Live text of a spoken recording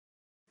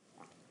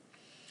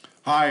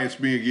Hi, it's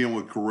me again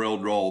with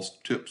Corel Draws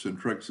Tips and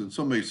Tricks, and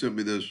somebody sent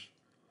me this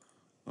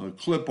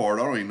clip art.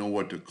 I don't even know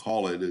what to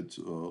call it. It's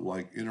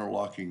like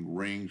interlocking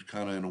rings,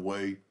 kind of in a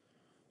way.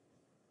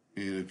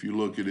 And if you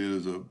look at it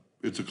as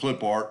it's a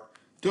clip art.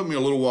 It took me a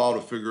little while to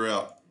figure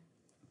out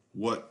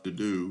what to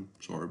do.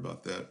 Sorry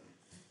about that.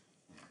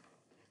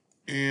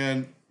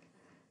 And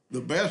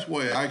the best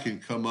way I can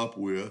come up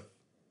with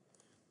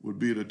would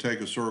be to take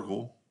a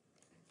circle.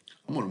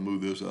 I'm going to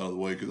move this out of the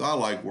way because I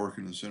like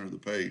working in the center of the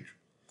page.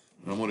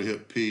 And I'm going to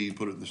hit P,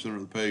 put it in the center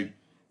of the page.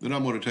 Then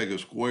I'm going to take a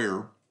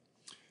square.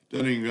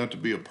 Doesn't even have to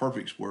be a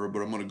perfect square,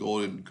 but I'm going to go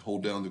ahead and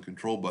hold down the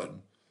control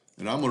button.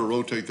 And I'm going to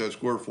rotate that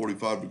square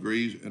 45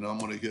 degrees, and I'm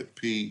going to hit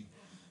P,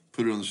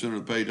 put it in the center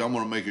of the page. I'm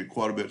going to make it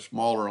quite a bit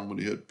smaller. I'm going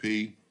to hit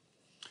P.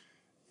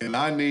 And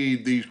I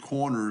need these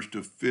corners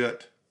to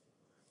fit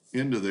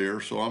into there,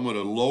 so I'm going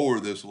to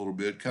lower this a little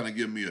bit, kind of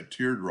give me a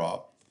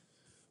teardrop.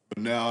 But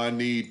now I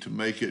need to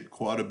make it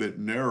quite a bit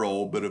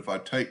narrow, but if I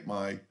take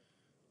my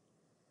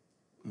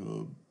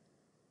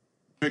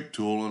pick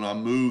tool and I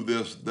move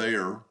this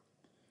there,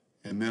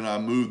 and then I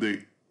move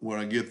when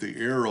I get the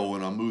arrow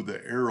and I move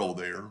the arrow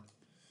there,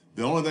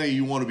 the only thing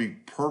you want to be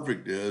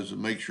perfect is to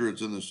make sure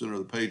it's in the center of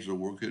the page, so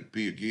we'll hit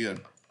P again.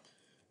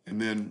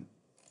 And then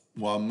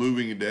while I'm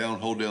moving it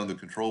down, hold down the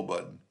control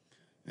button.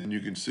 And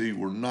you can see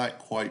we're not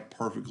quite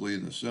perfectly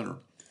in the center.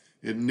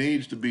 It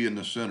needs to be in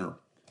the center.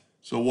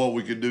 So what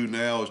we could do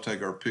now is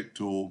take our pick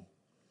tool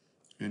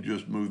and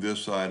just move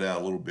this side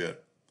out a little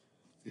bit.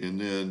 And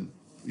then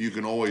you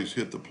can always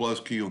hit the plus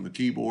key on the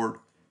keyboard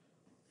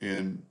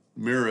and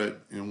mirror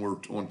it, and we're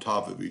on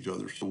top of each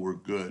other, so we're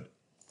good.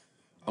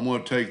 I'm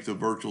going to take the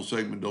virtual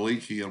segment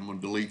delete key. I'm going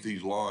to delete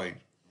these lines.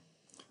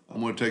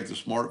 I'm going to take the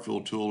smart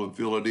fill tool and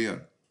fill it in.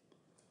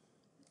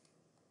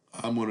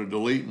 I'm going to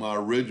delete my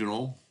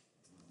original,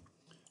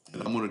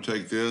 and I'm going to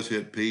take this,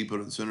 hit P, put it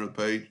in the center of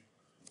the page.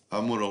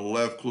 I'm going to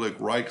left click,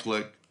 right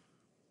click,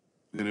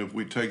 and if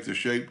we take the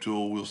shape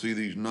tool, we'll see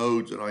these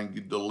nodes, and I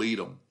can delete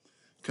them.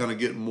 Kind of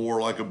get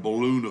more like a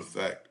balloon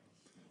effect.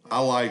 I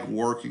like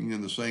working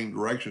in the same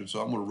direction,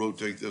 so I'm going to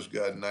rotate this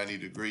guy 90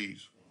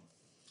 degrees.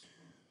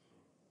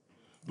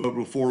 But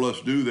before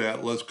let's do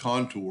that, let's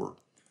contour.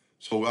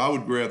 So I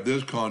would grab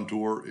this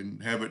contour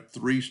and have it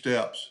 3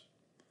 steps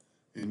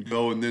and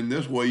go, and then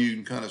this way you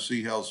can kind of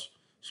see how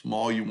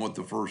small you want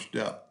the first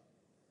step.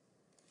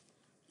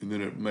 And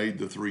then it made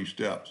the 3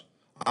 steps.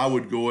 I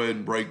would go ahead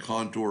and break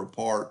contour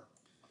apart,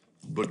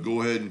 but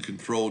go ahead and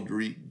Control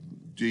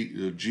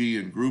G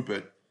and group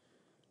it,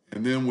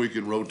 and then we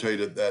can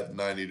rotate it that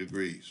 90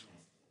 degrees.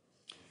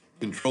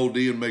 Control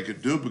D and make a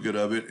duplicate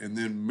of it, and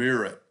then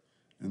mirror it.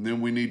 And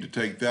then we need to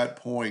take that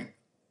point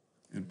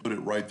and put it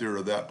right there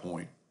at that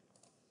point.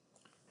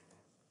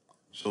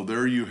 So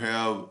there you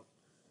have,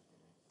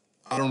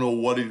 I don't know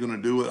what he's going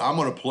to do with it. I'm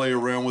going to play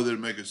around with it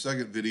and make a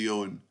second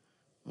video and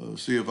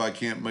see if I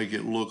can't make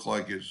it look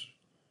like it's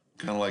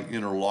kind of like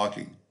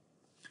interlocking.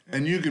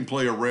 And you can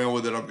play around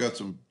with it. I've got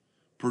some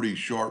pretty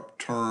sharp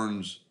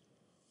turns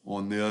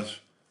on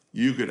this.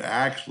 You could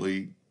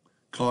actually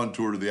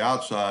contour to the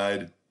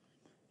outside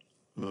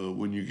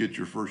when you get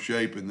your first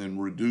shape and then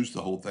reduce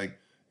the whole thing.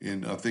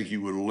 And I think you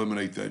would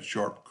eliminate that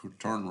sharp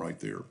turn right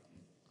there.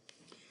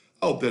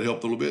 I hope that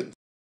helped a little bit.